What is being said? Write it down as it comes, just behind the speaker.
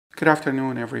Good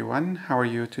afternoon, everyone. How are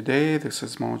you today? This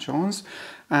is Mo Jones,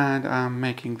 and I'm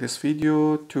making this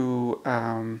video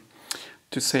to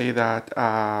say that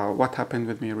what happened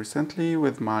with me recently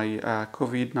with my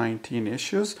COVID-19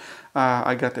 issues.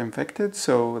 I got infected,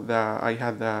 so I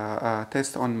had the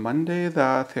test on Monday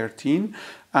the 13th,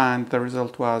 and the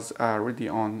result was ready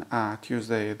on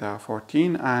Tuesday the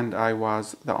 14th, and I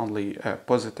was the only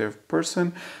positive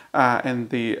person in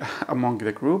the among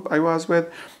the group I was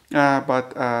with.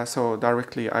 So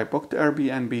directly I booked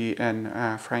Airbnb in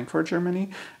Frankfurt, Germany,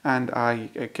 and I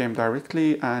came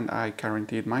directly and I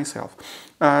quarantined myself.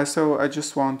 So I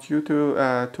just want you to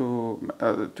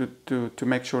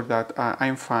make sure that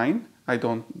I'm fine.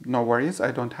 No worries,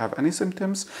 I don't have any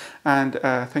symptoms, and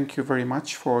thank you very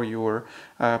much for your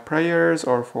prayers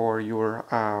or for your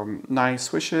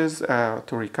nice wishes to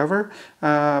recover.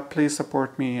 Please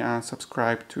support me and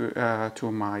subscribe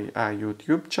to my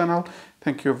YouTube channel.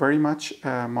 Thank you very much,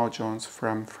 Mo Jones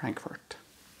from Frankfurt.